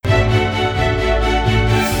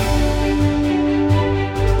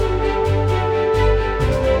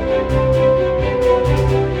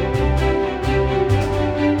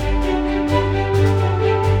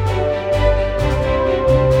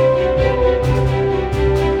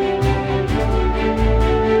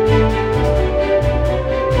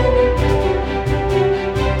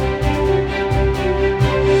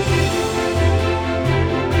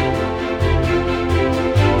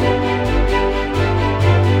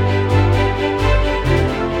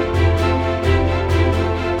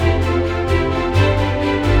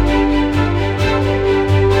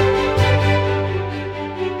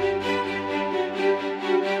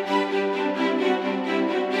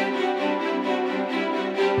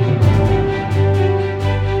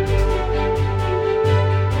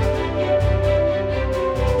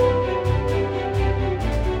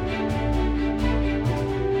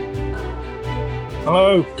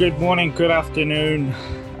Hello, good morning, good afternoon,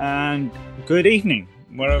 and good evening,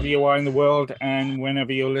 wherever you are in the world and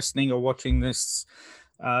whenever you're listening or watching this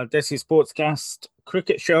Desi Sportscast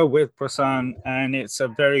cricket show with Prasen. And it's a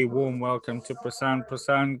very warm welcome to Prasen.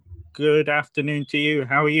 Prasen, good afternoon to you.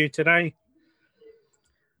 How are you today?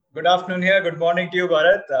 Good afternoon here. Good morning to you,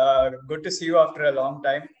 Bharat. Good to see you after a long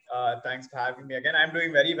time. Thanks for having me again. I'm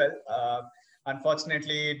doing very well.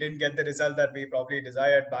 Unfortunately, didn't get the result that we probably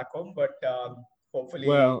desired back home, but hopefully,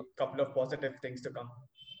 Well, a couple of positive things to come.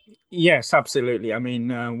 yes, absolutely. I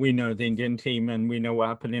mean, we know the Indian team and we know what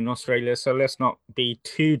happened in Australia. So let's not be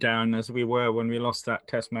too down as we were when we lost that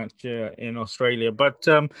test match in Australia. But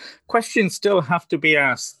questions still have to be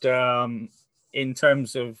asked in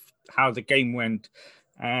terms of how the game went.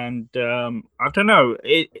 And I don't know.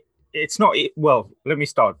 It's not well. Let me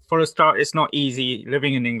start. For a start, it's not easy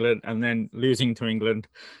living in England and then losing to England.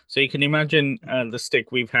 So you can imagine the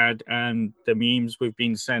stick we've had and the memes we've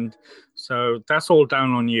been sent. So that's all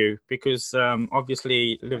down on you because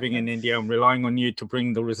obviously living in India, I'm relying on you to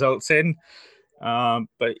bring the results in,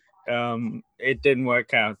 but it didn't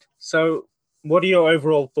work out. So, what are your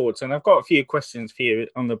overall thoughts? And I've got a few questions for you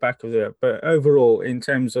on the back of that. But overall, in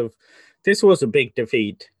terms of this was a big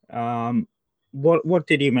defeat. What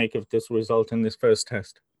did you make of this result in this first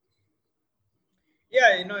test?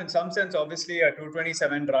 Yeah, in some sense, obviously, a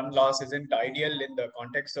 227 run loss isn't ideal in the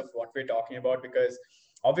context of what we're talking about because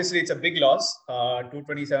obviously it's a big loss.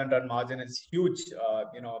 227 run margin is huge,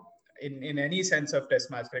 in any sense of Test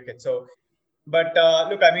match cricket. So, but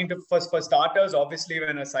look, I mean, for starters, obviously,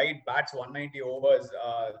 when a side bats 190 overs,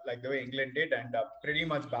 like the way England did, and pretty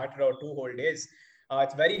much batted out 2 whole days,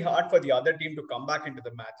 it's very hard for the other team to come back into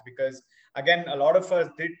the match because, again, a lot of us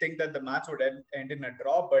did think that the match would end in a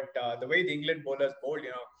draw, but the way the England bowlers bowled,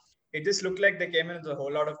 it just looked like they came in with a whole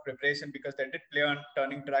lot of preparation because they did play on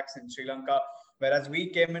turning tracks in Sri Lanka, whereas we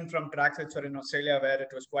came in from tracks which were in Australia where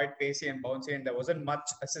it was quite pacey and bouncy and there wasn't much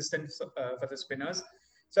assistance for the spinners.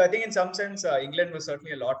 So I think in some sense, England was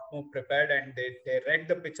certainly a lot more prepared and they read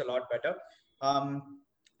the pitch a lot better. Um,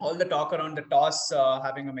 all the talk around the toss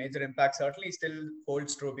having a major impact certainly still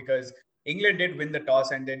holds true because England did win the toss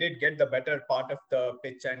and they did get the better part of the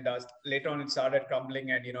pitch and later on it started crumbling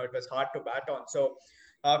and it was hard to bat on. So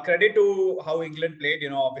credit to how England played.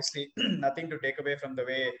 Obviously nothing to take away from the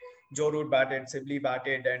way Joe Root batted, Sibley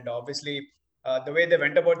batted, and obviously the way they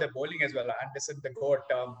went about their bowling as well. Anderson, the goat,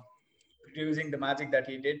 using the magic that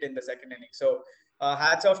he did in the second inning. So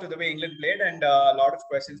hats off to the way England played and a lot of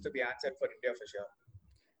questions to be answered for India for sure.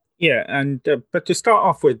 Yeah, and but to start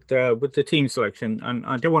off with the team selection, and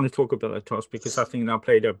I don't want to talk about the toss because I think that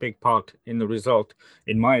played a big part in the result,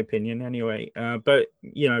 in my opinion, anyway. But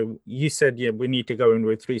you said we need to go in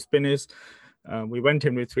with three spinners. We went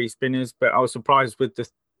in with three spinners, but I was surprised with the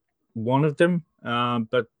one of them.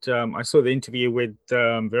 But I saw the interview with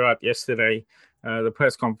Virat yesterday, the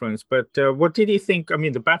press conference. But what did you think? I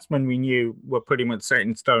mean, the batsmen we knew were pretty much set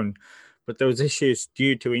in stone, but there was issues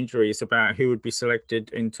due to injuries about who would be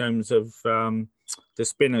selected in terms of the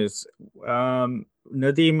spinners.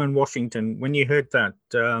 Nadeem and Washington. When you heard that,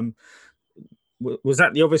 was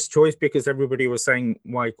that the obvious choice because everybody was saying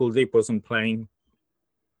why Kuldeep wasn't playing?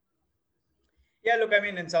 Yeah, look, I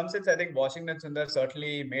mean, in some sense, I think Washington Sundar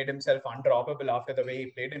certainly made himself undroppable after the way he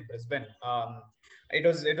played in Brisbane. It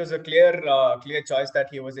was a clear choice that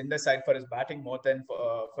he was in the side for his batting more than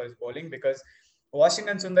for his bowling because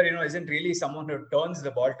Washington Sundar, isn't really someone who turns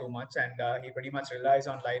the ball too much, and he pretty much relies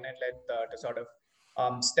on line and length to sort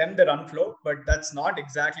of stem the run flow. But that's not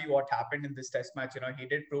exactly what happened in this Test match. He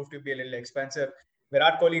did prove to be a little expensive.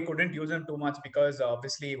 Virat Kohli couldn't use him too much because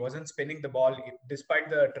obviously he wasn't spinning the ball despite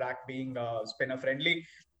the track being spinner friendly.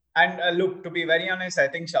 And look, to be very honest, I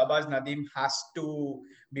think Shahbaz Nadeem has to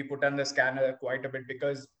be put on the scanner quite a bit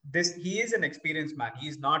because he is an experienced man.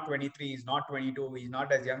 He's not 23, he's not 22, he's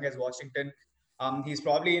not as young as Washington. He's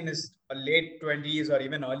probably in his late 20s or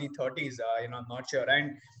even early 30s. I'm not sure.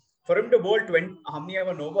 And for him to bowl 20, how many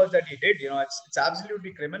ever no balls that he did, it's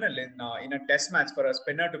absolutely criminal in a test match for a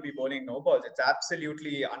spinner to be bowling no balls. It's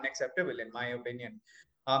absolutely unacceptable in my opinion.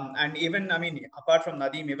 And even, I mean, apart from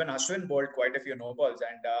Nadeem, even Ashwin bowled quite a few no balls.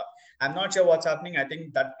 And I'm not sure what's happening. I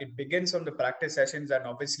think that it begins from the practice sessions. And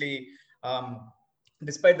obviously,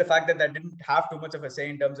 despite the fact that that didn't have too much of a say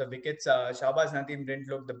in terms of wickets, Shahbaz Nadeem didn't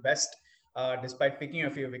look the best despite picking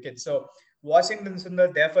a few wickets. So Washington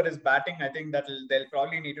Sundar, therefore, is batting. I think that they'll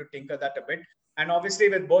probably need to tinker that a bit. And obviously,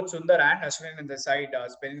 with both Sundar and Ashwin in the side,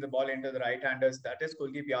 spinning the ball into the right-handers, that is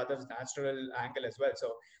Kuldeep Yadav's natural angle as well.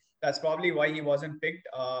 So that's probably why he wasn't picked.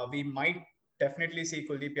 We might definitely see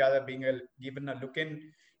Kuldeep Yadav being given a look in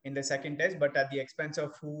in the second test, but at the expense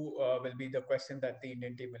of who will be the question that the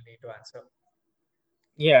Indian team will need to answer.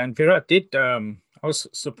 Yeah, and Virat did. I was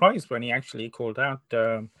surprised when he actually called out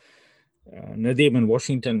Nadeem and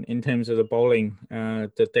Washington in terms of the bowling,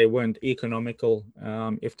 that they weren't economical.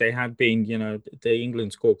 If they had been, the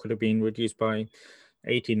England score could have been reduced by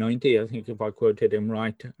 80, 90, I think, if I quoted him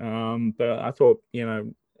right. But I thought, a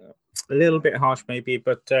little bit harsh maybe,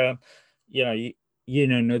 but, you know,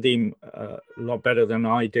 Nadeem a lot better than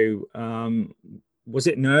I do. Was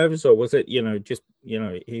it nerves, or was it, just,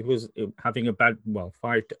 he was having a bad, well,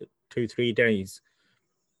 2, 3 days?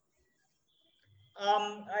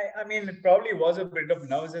 I mean, it probably was a bit of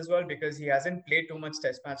nerves as well because he hasn't played too much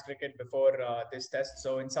Test match cricket before this test.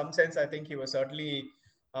 So, in some sense, I think he was certainly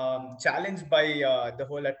challenged by the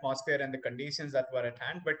whole atmosphere and the conditions that were at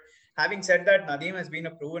hand. But having said that, Nadeem has been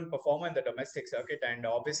a proven performer in the domestic circuit, and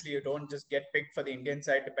obviously, you don't just get picked for the Indian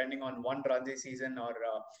side depending on one Ranji season or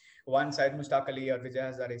one Syed Mushtaq Ali or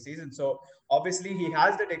Vijay Hazare season. So, obviously, he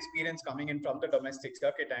has that experience coming in from the domestic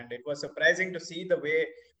circuit, and it was surprising to see the way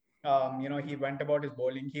he went about his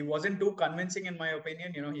bowling. He wasn't too convincing, in my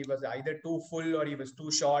opinion. He was either too full or he was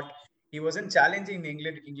too short. He wasn't challenging the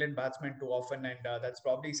England batsmen too often, and that's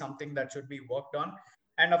probably something that should be worked on.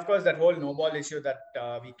 And of course, that whole no ball issue that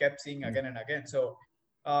we kept seeing again and again. So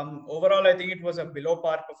overall, I think it was a below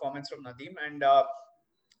par performance from Nadeem. And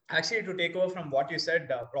actually, to take over from what you said,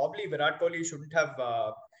 probably Virat Kohli shouldn't have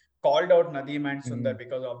called out Nadeem and Sundar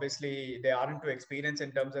because obviously they aren't too experienced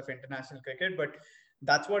in terms of international cricket. But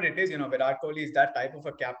that's what it is. Virat Kohli is that type of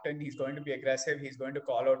a captain. He's going to be aggressive. He's going to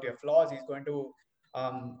call out your flaws. He's going to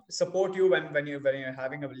support you when you're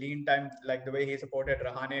having a lean time, like the way he supported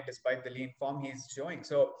Rahane despite the lean form he's showing.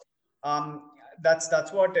 So um, that's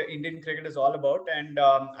what Indian cricket is all about, and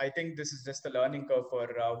I think this is just a learning curve for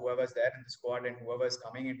whoever's there in the squad and whoever's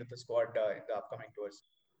coming into the squad in the upcoming tours.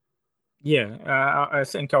 Yeah, I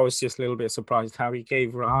think I was just a little bit surprised how he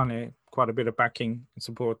gave Rahane quite a bit of backing and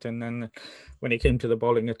support, and then when he came to the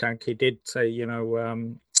bowling attack, he did say,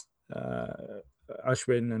 uh,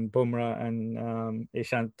 Ashwin and Bumrah and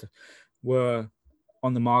Ishant were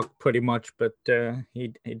on the mark pretty much, but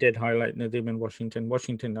he did highlight Nadeem and Washington.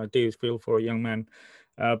 Washington, I do feel for a young man,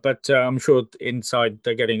 but I'm sure inside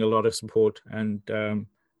they're getting a lot of support, and um,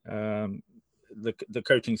 the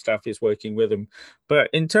coaching staff is working with him. But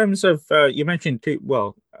in terms of you mentioned too,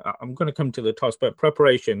 well, I'm going to come to the toss, but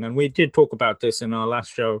preparation, and we did talk about this in our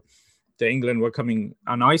last show. That England were coming,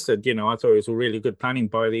 and I said, I thought it was a really good planning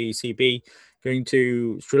by the ECB, going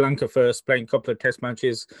to Sri Lanka first, playing a couple of Test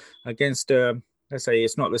matches against. Let's say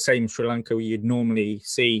it's not the same Sri Lanka you'd normally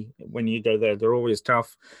see when you go there. They're always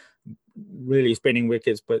tough, really spinning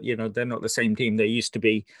wickets, but they're not the same team they used to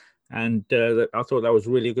be. And I thought that was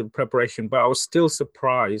really good preparation. But I was still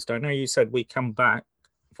surprised. I know you said we come back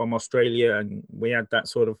from Australia and we had that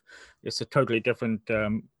sort of, it's a totally different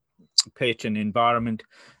pitch and environment.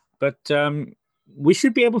 But we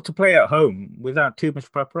should be able to play at home without too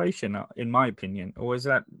much preparation, in my opinion. Or is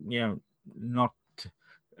that, not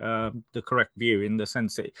the correct view, in the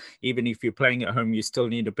sense that even if you're playing at home, you still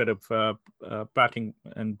need a bit of batting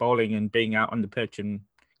and bowling and being out on the pitch and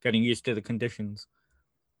getting used to the conditions?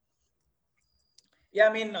 Yeah,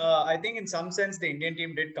 I mean, I think in some sense the Indian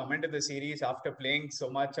team did come into the series after playing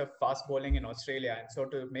so much of fast bowling in Australia, and so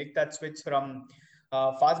to make that switch from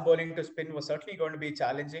fast bowling to spin was certainly going to be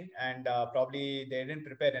challenging, and probably they didn't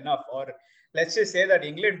prepare enough. Or let's just say that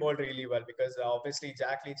England bowled really well because obviously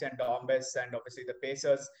Jack Leach and Dom Bess and obviously the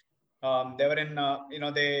Pacers, they were in,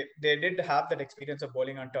 they did have that experience of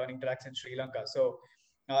bowling on turning tracks in Sri Lanka. So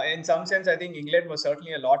in some sense, I think England was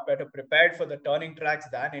certainly a lot better prepared for the turning tracks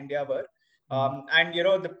than India were. And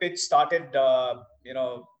the pitch started,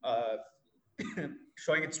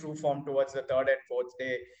 showing its true form towards the third and fourth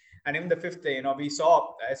day, and even the fifth day. We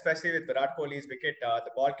saw, especially with Virat Kohli's wicket,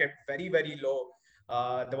 the ball kept very, very low.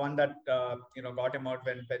 The one that got him out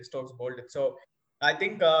when Ben Stokes bowled it. So I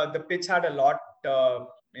think the pitch had a lot,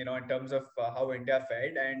 in terms of how India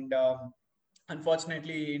fared, and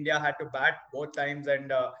unfortunately, India had to bat both times,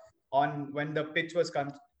 and on when the pitch was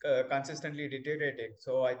consistently deteriorating.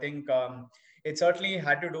 So I think it certainly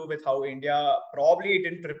had to do with how India probably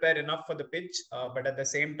didn't prepare enough for the pitch, but at the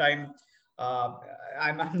same time, uh,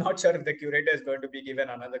 I'm not sure if the curator is going to be given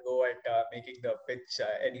another go at making the pitch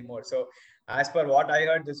anymore. So, as per what I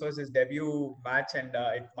heard, this was his debut match, and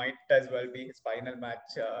it might as well be his final match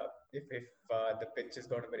if the pitch is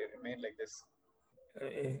going to remain like this.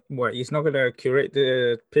 What, he's not going to curate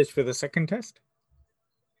the pitch for the second test?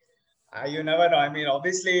 You never know. I mean,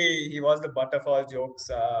 obviously, he was the butt of all jokes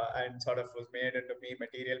and sort of was made into meme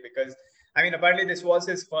material because I mean, apparently this was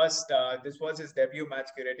his this was his debut match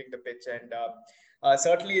curating the pitch, and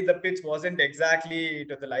certainly the pitch wasn't exactly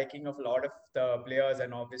to the liking of a lot of the players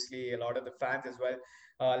and obviously a lot of the fans as well.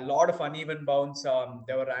 A lot of uneven bounce.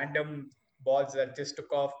 There were random balls that just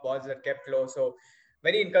took off, balls that kept low. So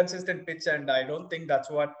very inconsistent pitch, and I don't think that's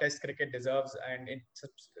what Test cricket deserves, and it's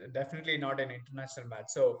definitely not an international match.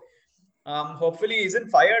 So hopefully he isn't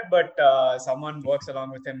fired, but someone works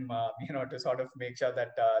along with him, to sort of make sure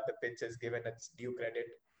that the pitch is given its due credit,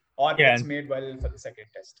 or Yeah, it's made well for the second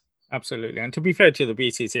test. absolutely. And to be fair to the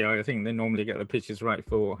BCCI, I think they normally get the pitches right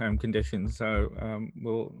for home conditions. So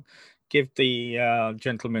we'll give the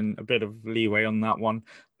gentleman a bit of leeway on that one.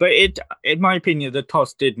 But in my opinion, the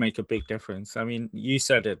toss did make a big difference. I mean, you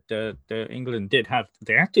said it. The England they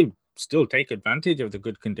had to still take advantage of the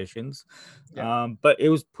good conditions. Yeah. But it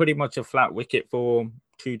was pretty much a flat wicket for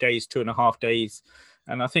 2 days, 2.5 days.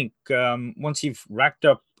 And I think once you've racked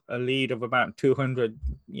up a lead of about 200,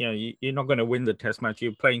 you're not going to win the test match.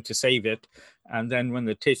 You're playing to save it. And then when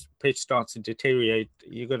the pitch starts to deteriorate,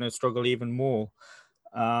 you're going to struggle even more,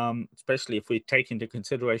 especially if we take into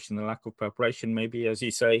consideration the lack of preparation, maybe, as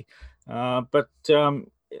you say. But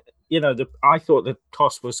I thought the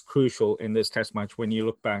toss was crucial in this test match when you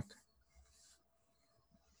look back.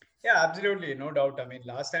 Yeah, absolutely, no doubt. I mean,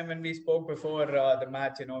 last time when we spoke before the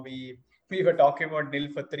match, we were talking about nil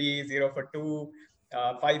for three, 0 for 2,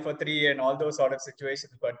 5 for 3, and all those sort of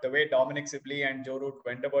situations. But the way Dominic Sibley and Joe Root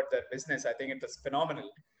went about their business, I think it was phenomenal.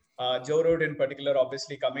 Joe Root, in particular,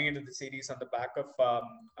 obviously coming into the series on the back of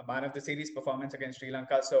a man of the series performance against Sri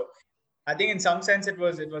Lanka. So I think in some sense it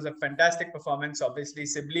was a fantastic performance. Obviously,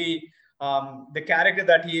 Sibley, the character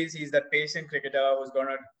that he's that patient cricketer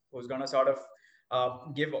who's gonna sort of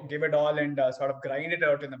give it all and sort of grind it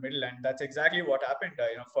out in the middle, and that's exactly what happened.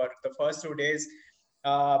 For the first 2 days,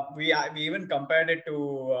 we even compared it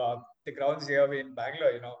to the grounds here in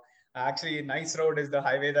Bangalore. Actually, Nice Road is the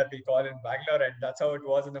highway that we call in Bangalore, and that's how it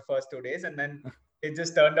was in the first 2 days, and then it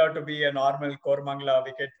just turned out to be a normal Kormangla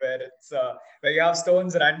wicket where you have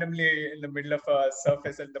stones randomly in the middle of a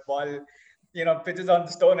surface and the ball, pitches on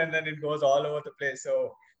the stone and then it goes all over the place.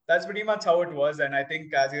 So that's pretty much how it was. And I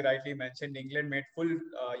think, as you rightly mentioned, England made full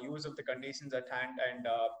use of the conditions at hand and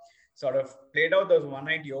sort of played out those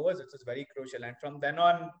 190 overs, which was very crucial. And from then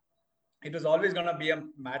on, it was always going to be a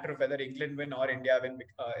matter of whether England win or India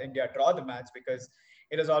draw the match, because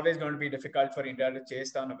it was always going to be difficult for India to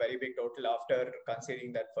chase down a very big total after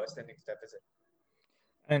conceding that first innings deficit.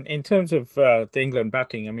 And in terms of the England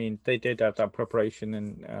batting, I mean, they did have that preparation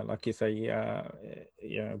and, like you say,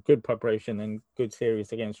 good preparation and good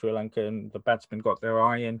series against Sri Lanka, and the batsmen got their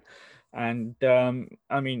eye in. And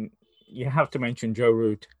I mean, you have to mention Joe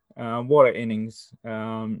Root. What an innings!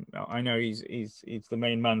 I know he's the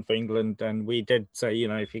main man for England, and we did say,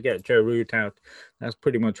 if you get Joe Root out, that's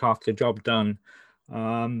pretty much half the job done.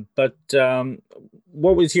 But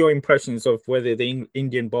what was your impressions of whether the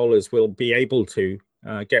Indian bowlers will be able to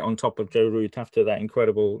get on top of Joe Root after that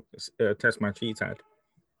incredible test match he's had?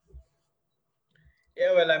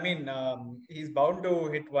 Yeah, well, I mean, he's bound to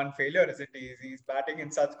hit one failure, isn't he? He's batting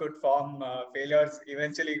in such good form. Failures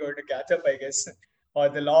eventually going to catch up, I guess, or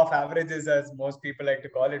the law of averages, as most people like to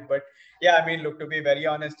call it. But yeah, I mean, look, to be very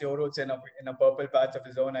honest, Joe Root's in a purple patch of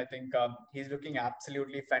his own. I think he's looking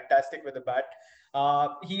absolutely fantastic with the bat.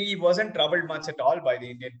 He wasn't troubled much at all by the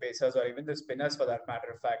Indian pacers or even the spinners, for that matter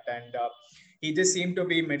of fact, and he just seemed to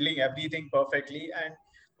be middling everything perfectly. And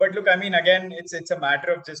but look, I mean, again, it's a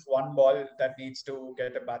matter of just one ball that needs to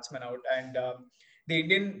get a batsman out, and the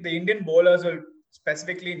Indian bowlers will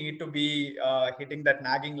specifically need to be hitting that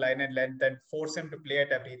nagging line and length and force him to play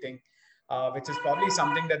at everything, which is probably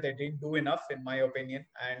something that they didn't do enough, in my opinion,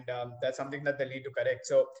 and that's something that they need to correct.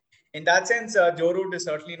 So, in that sense, Joe Root is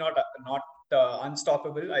certainly not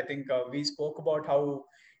unstoppable. I think we spoke about how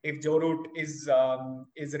if Joe Root is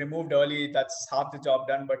removed early, that's half the job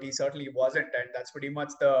done. But he certainly wasn't, and that's pretty much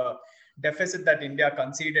the deficit that India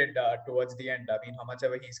conceded towards the end. I mean, how much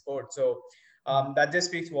ever he scored. So that just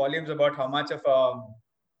speaks volumes about how much of a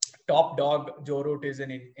top dog Joe Root is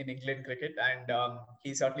in England cricket, and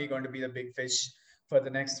he's certainly going to be the big fish for the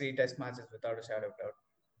next three Test matches without a shadow of doubt.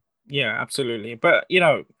 Yeah, absolutely. But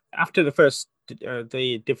after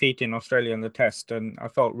the defeat in Australia in the test, and I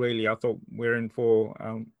thought we're in for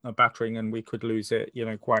a battering and we could lose it,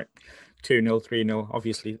 quite 2-0, 3-0.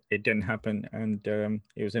 Obviously, it didn't happen, and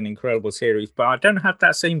it was an incredible series. But I don't have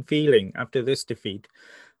that same feeling after this defeat.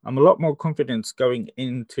 I'm a lot more confident going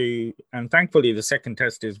into, and thankfully the second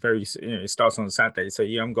test is it starts on Saturday, so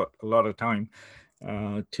you haven't got a lot of time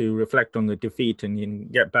to reflect on the defeat and you can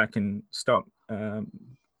get back and start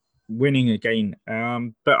winning again.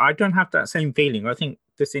 But I don't have that same feeling. I think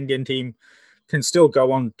this Indian team can still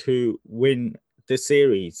go on to win the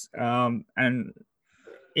series. And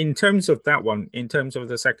in terms of that one, in terms of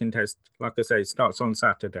the second test, like I say, it starts on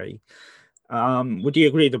Saturday. Would you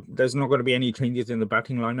agree that there's not going to be any changes in the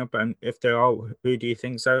batting lineup? And if there are, who do you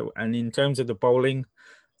think so? And in terms of the bowling,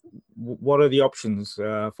 what are the options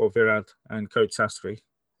for Virat and Coach Sastry?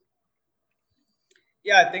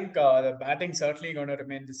 Yeah, I think the batting certainly going to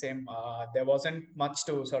remain the same. There wasn't much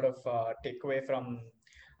to sort of take away from.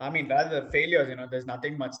 I mean, rather the failures. There's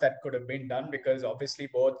nothing much that could have been done because obviously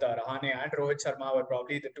both Rahane and Rohit Sharma were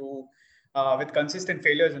probably the two with consistent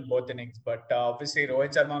failures in both innings. But obviously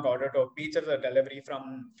Rohit Sharma got out of each of the delivery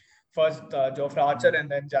from first Jofra Archer and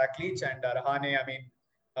then Jack Leach and Rahane. I mean,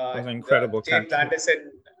 It was an incredible James catch.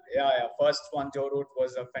 Anderson. Yeah. First one, Joe Root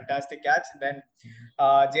was a fantastic catch, and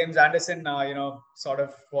then James Anderson, sort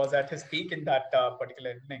of was at his peak in that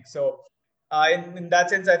particular inning. So, in that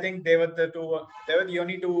sense, I think they were the two. They were the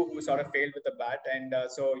only two who sort of failed with the bat, and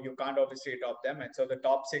so you can't obviously top them. And so the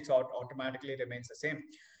top six automatically remains the same.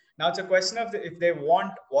 Now it's a question of if they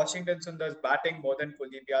want Washington Sundar's batting more than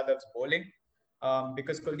Kuldeep Yadav's bowling,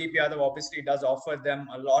 because Kuldeep Yadav obviously does offer them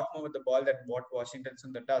a lot more with the ball than what Washington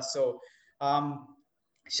Sundar does. So.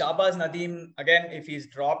 Shahbaz Nadeem, again, if he's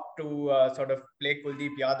dropped to sort of play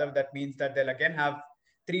Kuldeep Yadav, that means that they'll again have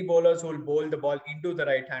three bowlers who will bowl the ball into the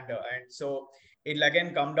right hander. And so it'll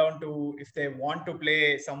again come down to if they want to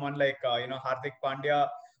play someone like, Hardik Pandya,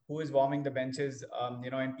 who is warming the benches,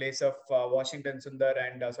 in place of Washington Sundar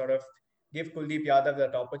and sort of give Kuldeep Yadav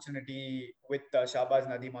that opportunity with Shahbaz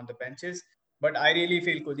Nadeem on the benches. But I really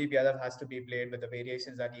feel Kuldeep Yadav has to be played with the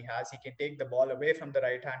variations that he has. He can take the ball away from the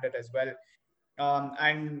right hander as well,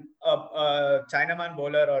 and a Chinaman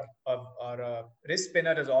bowler or a wrist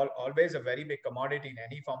spinner is always a very big commodity in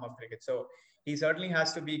any form of cricket. So he certainly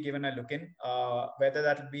has to be given a look in. Whether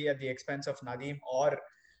that will be at the expense of Nadeem or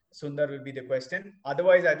Sundar will be the question.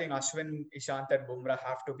 Otherwise, I think Ashwin, Ishant, and Bumrah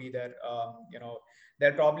have to be there.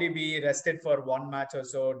 They'll probably be rested for one match or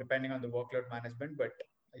so, depending on the workload management. But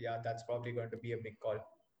yeah, that's probably going to be a big call.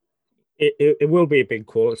 It will be a big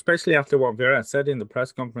call, especially after what Virat said in the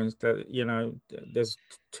press conference that there's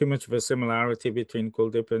too much of a similarity between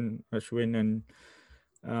Kuldeep and Ashwin,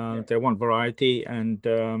 and they want variety. And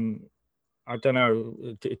I don't know,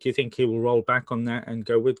 do you think he will roll back on that and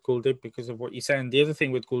go with Kuldeep because of what you said? And the other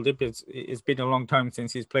thing with Kuldeep is it's been a long time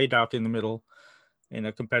since he's played out in the middle in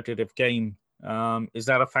a competitive game. Is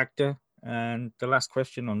that a factor? And the last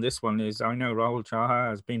question on this one is: I know Rahul Chahar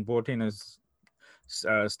has been brought in as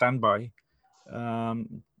standby.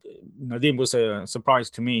 Nadeem was a surprise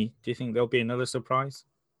to me. Do you think there'll be another surprise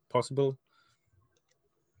possible?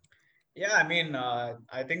 Yeah, I mean,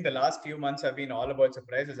 I think the last few months have been all about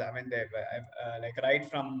surprises. I mean, they've like right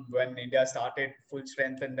from when India started full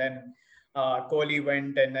strength, and then Kohli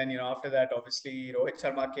went, and then after that, obviously Rohit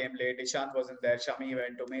Sharma came late. Ishant wasn't there. Shami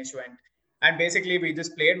went. Umesh went, and basically we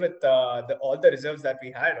just played with all the reserves that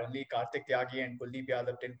we had. Only Kartik Tyagi and Kuldeep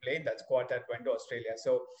Yadav didn't play in that squad that went to Australia.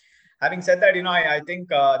 So, having said that, I think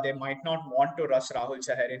they might not want to rush Rahul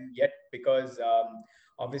Chahar in yet because.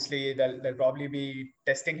 Obviously, they'll probably be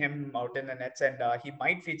testing him out in the nets, and he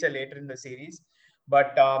might feature later in the series.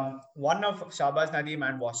 But one of Shahbaz Nadeem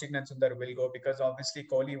and Washington Sundar will go because obviously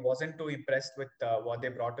Kohli wasn't too impressed with what they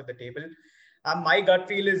brought to the table. My gut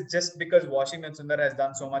feel is just because Washington Sundar has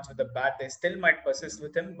done so much with the bat, they still might persist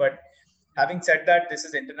with him. But having said that, this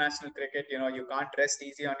is international cricket. You can't rest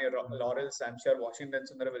easy on your laurels. I'm sure Washington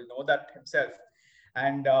Sundar will know that himself.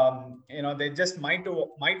 And they just might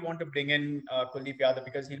want to bring in Kuldeep Yadav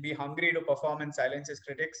because he'll be hungry to perform and silence his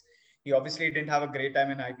critics. He obviously didn't have a great time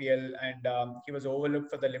in IPL, and he was overlooked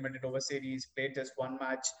for the limited over series. Played just one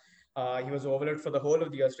match. He was overlooked for the whole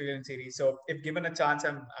of the Australian series. So if given a chance,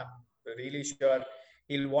 I'm really sure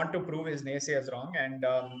he'll want to prove his naysayers wrong. And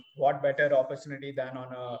what better opportunity than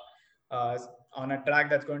on a track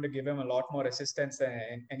that's going to give him a lot more assistance than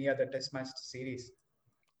in any other Test match series.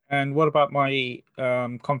 And what about my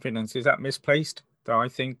confidence? Is that misplaced? I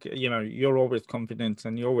think you're always confident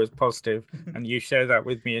and you're always positive, and you share that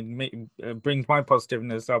with me, and brings my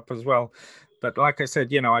positiveness up as well. But like I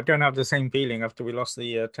said, I don't have the same feeling after we lost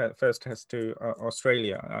the first test to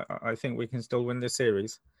Australia. I think we can still win this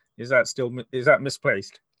series. Is that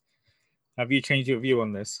misplaced? Have you changed your view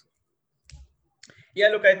on this? Yeah,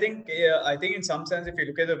 look, I think in some sense, if you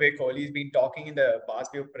look at the way Kohli's been talking in the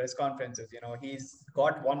past few press conferences, he's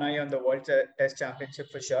got one eye on the World Test Championship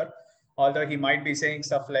for sure. Although he might be saying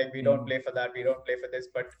stuff like, we don't Mm. play for that, we don't play for this,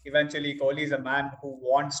 but eventually Kohli is a man who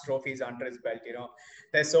wants trophies under his belt.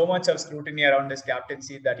 There's so much of scrutiny around his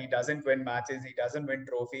captaincy that he doesn't win matches, he doesn't win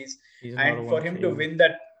trophies. He's not a And for one for him to you. win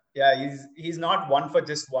that, yeah, he's not one for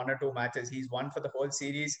just 1 or 2 matches. He's one for the whole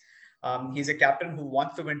series. He's a captain who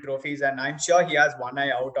wants to win trophies, and I'm sure he has one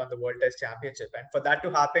eye out on the World Test Championship. And for that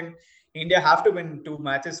to happen, India have to win 2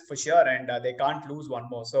 matches for sure, and they can't lose one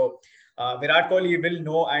more. So Virat Kohli will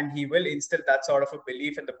know, and he will instill that sort of a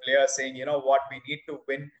belief in the players, saying, you know what, we need to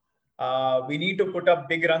win. We need to put up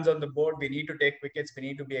big runs on the board. We need to take wickets. We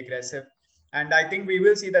need to be aggressive. And I think we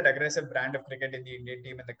will see that aggressive brand of cricket in the Indian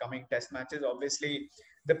team in the coming test matches. Obviously,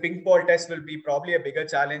 the pink ball test will be probably a bigger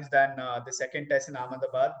challenge than the second test in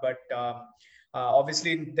Ahmedabad. But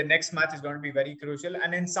obviously, the next match is going to be very crucial.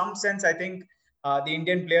 And in some sense, I think the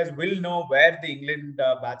Indian players will know where the England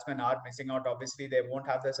batsmen are missing out. Obviously, they won't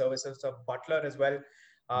have the services of Butler as well.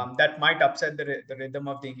 That might upset the rhythm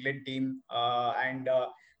of the England team. And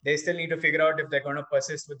they still need to figure out if they're going to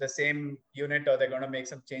persist with the same unit or they're going to make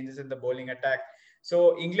some changes in the bowling attack.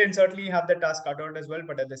 So England certainly have the task cut out as well,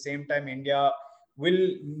 but at the same time, India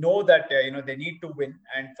will know that they need to win,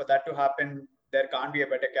 and for that to happen, there can't be a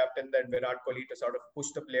better captain than Virat Kohli to sort of push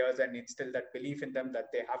the players and instill that belief in them that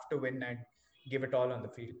they have to win and give it all on the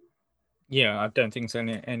field. Yeah, I don't think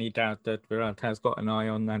there's any doubt that Virat has got an eye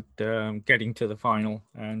on that, getting to the final,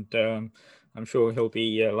 and I'm sure he'll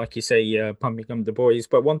be, like you say, pumping up the boys.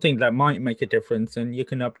 But one thing that might make a difference, and you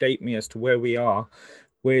can update me as to where we are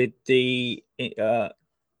with the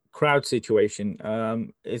crowd situation.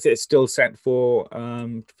 Is it still set for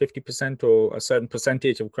 50% or a certain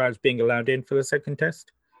percentage of crowds being allowed in for the second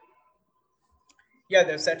test? Yeah,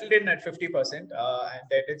 they've settled in at 50%, and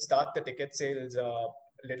they did start the ticket sales a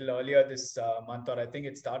little earlier this month, or I think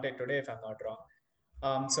it started today, if I'm not wrong.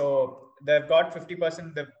 So they've got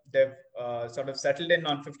 50%. They've sort of settled in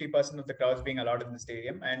on 50% of the crowds being allowed in the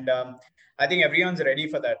stadium, and I think everyone's ready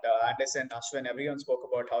for that. Anderson, Ashwin, everyone spoke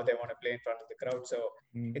about how they want to play in front of the crowd. So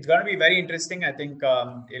Mm. it's going to be very interesting. I think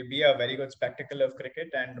it'll be a very good spectacle of cricket,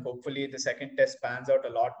 and hopefully the second test pans out a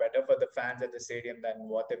lot better for the fans at the stadium than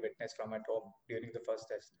what they witnessed from at home during the first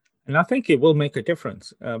test. And I think it will make a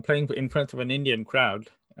difference playing in front of an Indian crowd,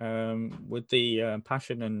 with the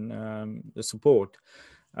passion and the support.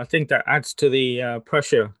 I think that adds to the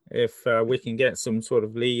pressure if we can get some sort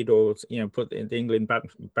of lead, or put the England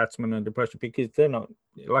batsmen under pressure, because they're not,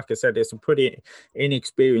 like I said, it's a pretty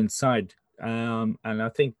inexperienced side. And I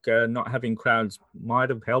think not having crowds might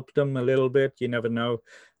have helped them a little bit. You never know,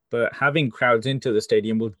 but having crowds into the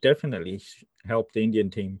stadium will definitely help the Indian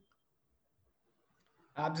team.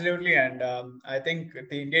 Absolutely, and I think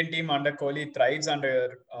the Indian team under Kohli thrives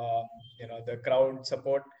under the crowd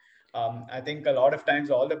support. I think a lot of times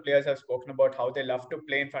all the players have spoken about how they love to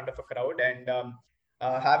play in front of a crowd, and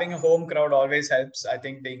having a home crowd always helps. I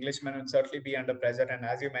think the Englishmen would certainly be under pressure, and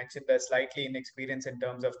as you mentioned, they're slightly inexperienced in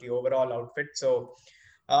terms of the overall outfit. So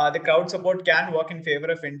the crowd support can work in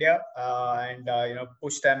favor of India, and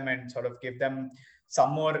push them and sort of give them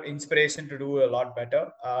some more inspiration to do a lot better.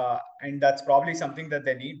 And that's probably something that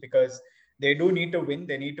they need, because they do need to win.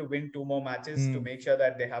 They need to win 2 more matches to Mm. make sure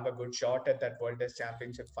that they have a good shot at that World Test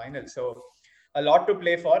Championship final. So a lot to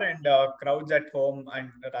play for, and crowds at home and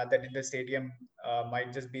rather than in the stadium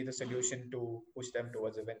might just be the solution to push them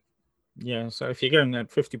towards a win. Yeah, so if you're going at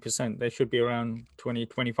 50%, there should be around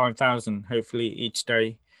 25,000 hopefully each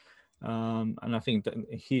day. And I think that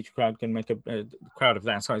a huge crowd can make a crowd of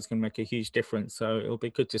that size can make a huge difference. So it'll be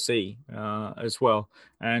good to see as well,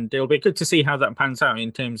 and it'll be good to see how that pans out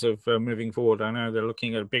in terms of moving forward. I know they're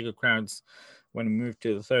looking at bigger crowds when we move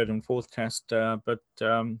to the third and fourth test, but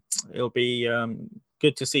it'll be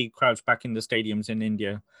good to see crowds back in the stadiums in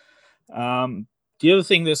India. Um, the other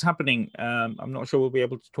thing that's happening, I'm not sure we'll be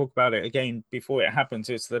able to talk about it again before it happens,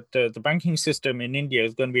 is that the banking system in India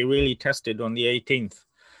is going to be really tested on the 18th,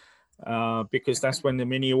 because that's when the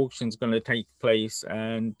mini auction is going to take place,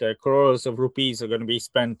 and crores of rupees are going to be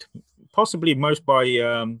spent, possibly most by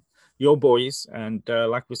your boys. And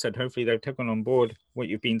like we said, hopefully they've taken on board what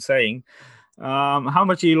you've been saying. How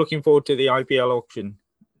much are you looking forward to the IPL auction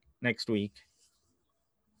next week?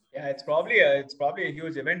 Yeah, it's probably a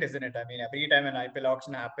huge event, isn't it? I mean, every time an IPL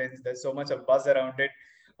auction happens, there's so much of buzz around it.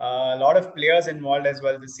 A lot of players involved as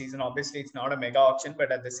well this season. Obviously, it's not a mega auction,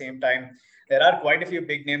 but at the same time, there are quite a few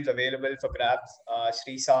big names available for grabs.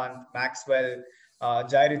 Sreesanth, Maxwell,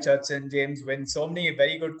 Jai Richardson, James Wynn. So many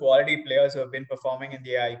very good quality players who have been performing in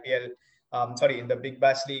the IPL. Sorry, in the Big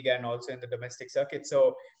Bash League and also in the domestic circuit.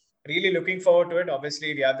 So really looking forward to it.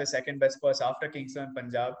 Obviously, we have the second best purse after Kingston and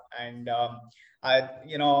Punjab, and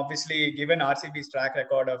Obviously, given RCB's track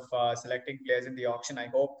record of selecting players in the auction, I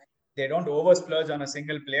hope they don't over splurge on a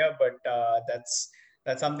single player. But that's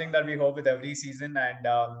something that we hope with every season, and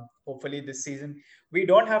hopefully this season we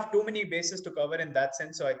don't have too many bases to cover in that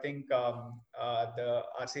sense. So I think the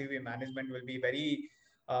RCB management will be very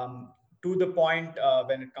to the point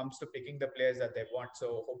when it comes to picking the players that they want.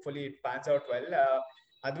 So hopefully it pans out well.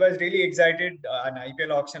 Otherwise, really excited. An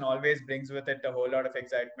IPL auction always brings with it a whole lot of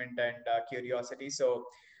excitement and curiosity. So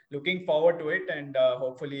looking forward to it, and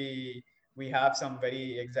hopefully we have some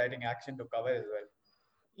very exciting action to cover as well.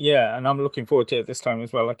 Yeah, and I'm looking forward to it this time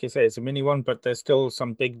as well. Like you say, it's a mini one, but there's still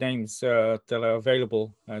some big names that are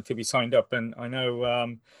available to be signed up. And I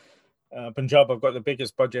know Punjab have got the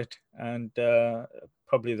biggest budget and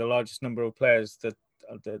probably the largest number of players that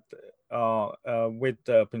are with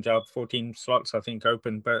Punjab. 14 slots, I think,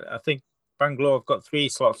 open. But I think Bangalore have got 3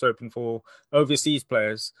 slots open for overseas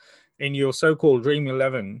players. In your so-called Dream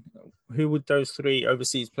 11, who would those 3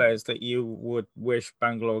 overseas players that you would wish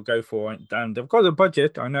Bangalore go for? And they've got the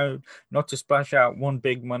budget, I know, not to splash out one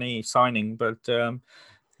big money signing, but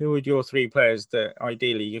who would your 3 players that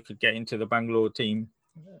ideally you could get into the Bengaluru team?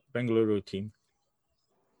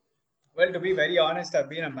 Well, to be very honest, I've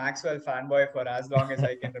been a Maxwell fanboy for as long as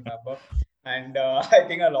I can remember. And I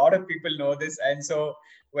think a lot of people know this. And so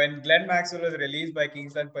when Glenn Maxwell was released by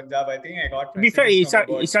Kingsland Punjab, I think I got To be fair, messages from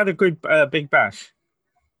about. he's had a good big bash.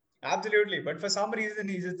 Absolutely. But for some reason,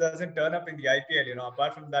 he just doesn't turn up in the IPL,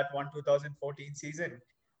 apart from that one 2014 season.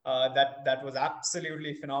 That was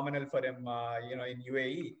absolutely phenomenal for him, in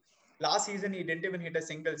UAE. Last season, he didn't even hit a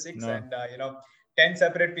single six. No. And, 10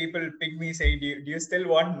 separate people picked me saying, do you still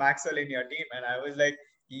want Maxwell in your team? And I was like,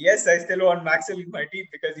 yes, I still want Maxwell in my team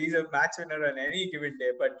because he's a match winner on any given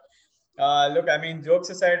day. But look, I mean, jokes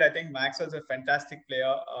aside, I think Maxwell's a fantastic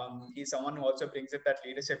player. He's someone who also brings up that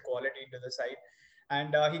leadership quality into the side.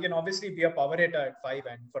 And he can obviously be a power hitter at 5.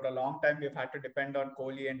 And for a long time, we've had to depend on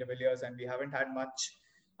Kohli and De Villiers, and we haven't had much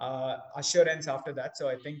assurance after that. So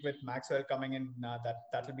I think with Maxwell coming in,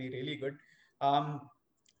 that'll be really good.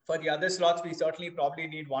 For the other slots, we certainly probably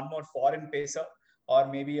need one more foreign pacer or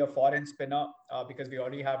maybe a foreign spinner because we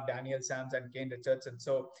already have Daniel Sams and Kane Richardson.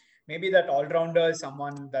 So maybe that all-rounder is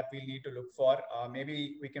someone that we need to look for.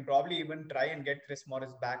 Maybe we can probably even try and get Chris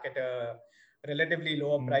Morris back at a relatively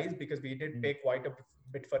lower price because we did pay quite a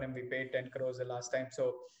bit for him. We paid 10 crores the last time.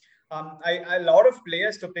 So a lot of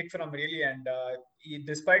players to pick from really, and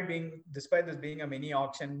despite this being a mini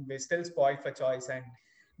auction, we're still spoiled for choice, and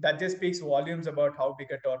that just speaks volumes about how big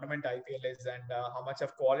a tournament IPL is and how much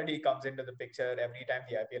of quality comes into the picture every time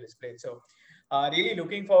the IPL is played. So really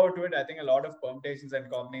looking forward to it. I think a lot of permutations and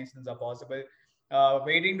combinations are possible.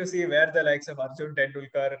 Waiting to see where the likes of Arjun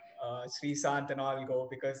Tendulkar, Sri Sant and all go,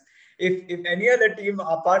 because if any other team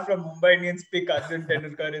apart from Mumbai Indians pick Arjun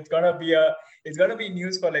Tendulkar, it's gonna be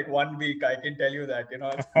news for like 1 week. I can tell you that,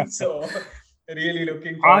 So really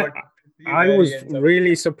looking forward. I was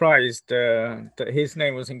really surprised that his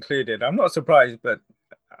name was included. I'm not surprised, but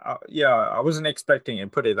yeah, I wasn't expecting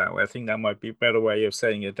it. Put it that way. I think that might be a better way of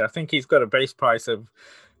saying it. I think he's got a base price of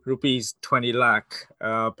rupees 20 lakh,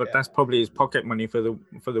 but that's probably his pocket money for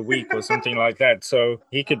the week or something like that. So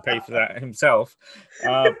he could pay for that himself.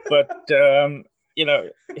 But I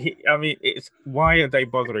mean, it's why are they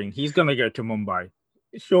bothering? He's going to go to Mumbai,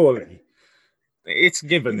 surely. It's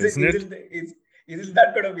given, isn't it? Isn't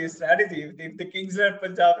that going to be a strategy? If the Kingsland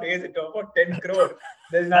Punjab raise it to about 10 crore,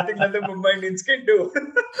 there's nothing that the Mumbai Indians can do.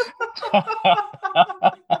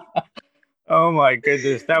 Oh my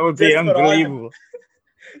goodness, that would be unbelievable.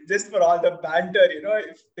 Just for all the banter,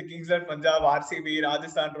 if the Kingsland Punjab, RCB,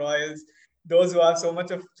 Rajasthan Royals, those who have so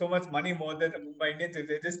much money more than the Mumbai Indians, if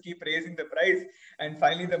they just keep raising the price, and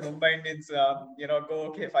finally the Mumbai Indians, go,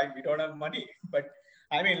 okay, fine, we don't have money. But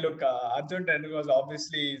I mean, look, Arjun Tendulkar was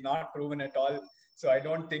obviously not proven at all. So I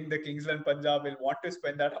don't think the Kingsland Punjab will want to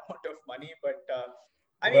spend that amount of money. But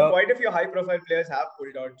I mean, quite a few high-profile players have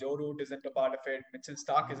pulled out. Joe Root isn't a part of it. Mitchell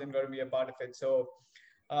Stark isn't going to be a part of it. So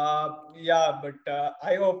but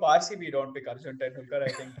I hope RCB don't pick Arjun Tendulkar.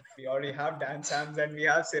 I think we already have Dan Sams and we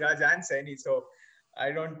have Siraj and Saini. So I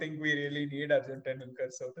don't think we really need Arjun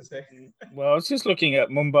Tendulkar, so to say. Well, I was just looking at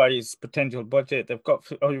Mumbai's potential budget. They've got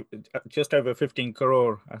just over 15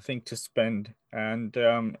 crore, I think, to spend. And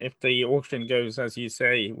if the auction goes, as you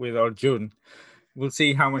say, with Arjun, we'll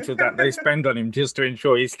see how much of that they spend on him just to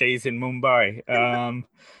ensure he stays in Mumbai.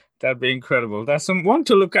 That'd be incredible. That's one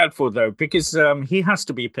to look out for, though, because he has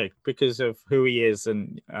to be picked because of who he is.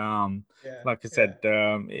 And like I said,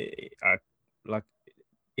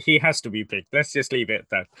 he has to be picked. Let's just leave it at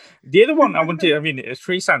that. The other one I want to,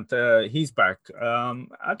 Sri Sant, he's back.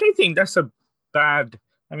 I don't think that's a bad.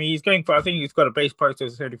 I mean, he's going for, I think he's got a base price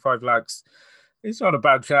of 35 lakhs. It's not a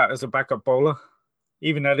bad shot as a backup bowler,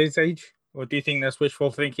 even at his age. Or do you think that's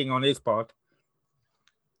wishful thinking on his part?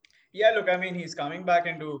 Yeah, look, I mean, he's coming back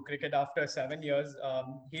into cricket after 7 years.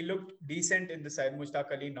 He looked decent in the side,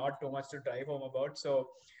 Mushtaq Ali, not too much to drive home about. So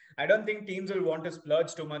I don't think teams will want to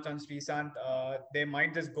splurge too much on Srisanth. They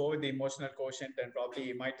might just go with the emotional quotient and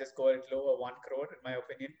probably might just go at lower 1 crore, in my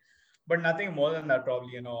opinion. But nothing more than that,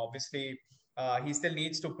 probably. Obviously, he still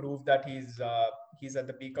needs to prove that he's at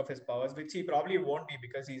the peak of his powers, which he probably won't be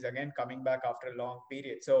because he's again coming back after a long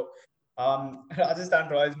period. So Rajasthan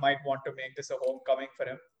Royals might want to make this a homecoming for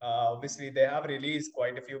him. Obviously, they have released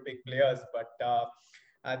quite a few big players, but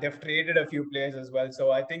they've traded a few players as well.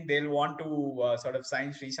 So I think they'll want to sort of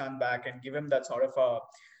sign Srishant back and give him that sort of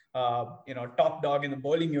a top dog in the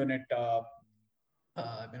bowling unit.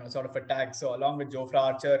 Sort of a tag. So along with Jofra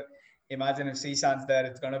Archer, imagine if Srishant's there,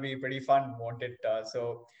 it's going to be pretty fun, won't it?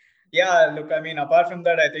 So yeah, look, I mean, apart from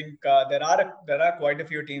that, I think there are quite a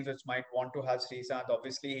few teams which might want to have Srishant.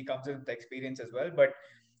 Obviously, he comes with experience as well, but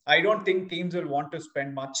I don't think teams will want to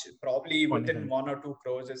spend much. Probably within 1 or 2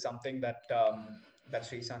 crores is something that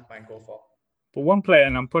Srishant might go for. But one player,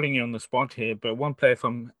 and I'm putting you on the spot here, but one player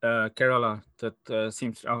from Kerala that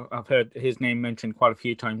seems I've heard his name mentioned quite a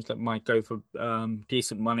few times that might go for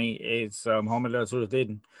decent money is Mohammad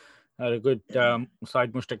Azharuddin. Had a good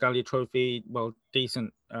side Mushtaq Ali trophy, well,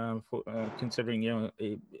 decent for considering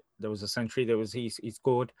there was a century he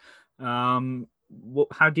scored. How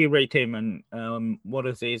do you rate him, and what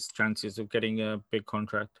are his chances of getting a big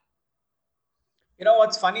contract?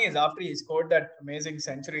 What's funny is after he scored that amazing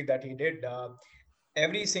century that he did,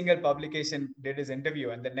 every single publication did his interview,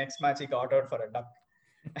 and the next match he got out for a duck.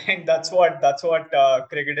 And that's what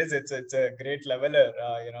cricket is. It's a great leveler.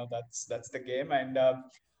 That's the game. And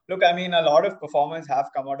look, I mean, a lot of performers have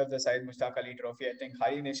come out of the side Mushtaq Ali Trophy. I think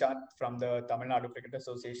Hari Nishant from the Tamil Nadu Cricket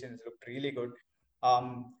Association has looked really good.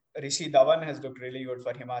 Rishi Dhawan has looked really good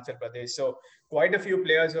for Himachal Pradesh. So quite a few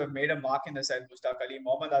players who have made a mark in the side. Mushtaq Ali,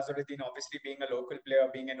 Mohammad Azharuddin, obviously being a local player,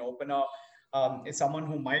 being an opener, is someone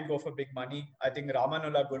who might go for big money. I think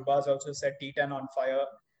Ramanullah Gurbaz also set T10 on fire.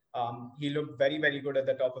 He looked very, very good at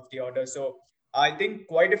the top of the order. So I think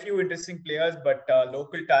quite a few interesting players, but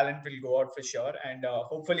local talent will go out for sure. And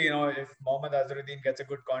hopefully, if Mohammad Azharuddin gets a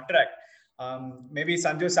good contract, maybe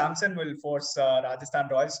Sanju Samson will force Rajasthan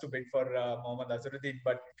Royals to bid for Mohammad Azharuddin.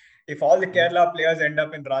 But if all the Kerala players end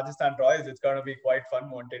up in Rajasthan Royals, it's going to be quite fun,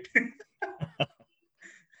 won't it?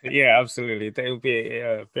 Yeah, absolutely. There'll be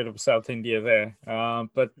a bit of South India there.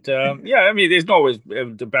 But yeah, I mean, there's not always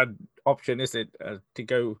the bad option, is it, to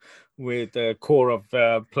go with a core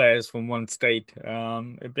of players from one state? A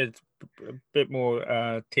bit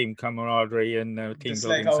more team camaraderie and team Just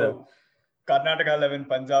building. like how Karnataka 11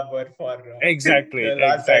 Punjab were for exactly. the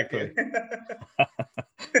last IPL.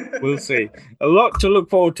 We'll see. A lot to look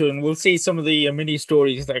forward to, and we'll see some of the mini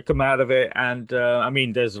stories that come out of it. And I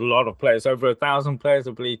mean, there's a lot of players, over 1,000 players,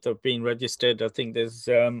 I believe, have been registered. I think there's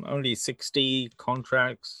only 60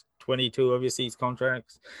 contracts, 22 overseas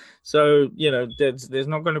contracts. So there's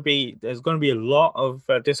going to be a lot of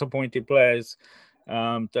disappointed players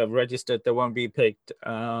that have registered that won't be picked.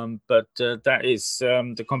 But that is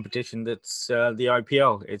the competition that's the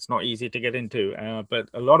IPL. It's not easy to get into, but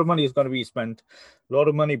a lot of money is going to be spent. A lot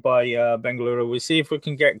of money by Bengaluru. We'll see if we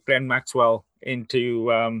can get Glenn Maxwell into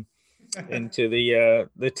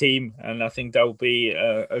the team, and I think that'll be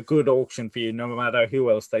a good auction for you, no matter who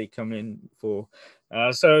else they come in for.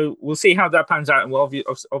 So we'll see how that pans out, and we'll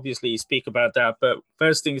obviously speak about that. But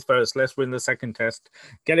first things first, let's win the second test,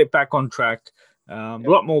 get it back on track. A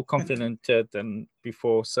lot more confident than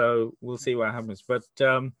before, so we'll see what happens. But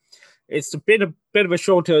it's a bit of a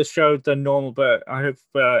shorter show than normal, but I hope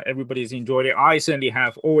everybody's enjoyed it. I certainly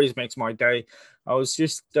have. Always makes my day. I was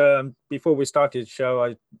just before we started the show,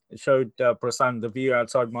 I showed Prasen the view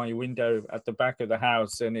outside my window at the back of the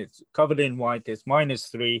house, and it's covered in white. It's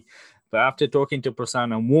 -3. But after talking to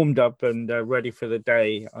Prasen, I'm warmed up and ready for the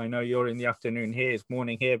day. I know you're in the afternoon here, it's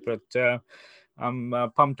morning here, but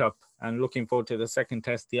I'm pumped up and looking forward to the second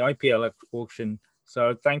test, the IPL auction.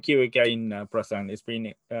 So thank you again, Prasen. It's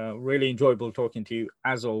been really enjoyable talking to you,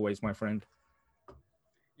 as always, my friend.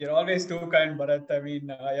 You're always too kind, Bharat. I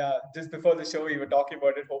mean, just before the show, we were talking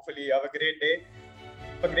about it. Hopefully, you have a great day,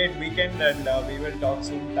 a great weekend, and we will talk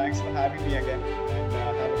soon. Thanks for having me again, and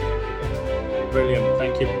have a great weekend. Brilliant.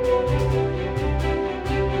 Thank you.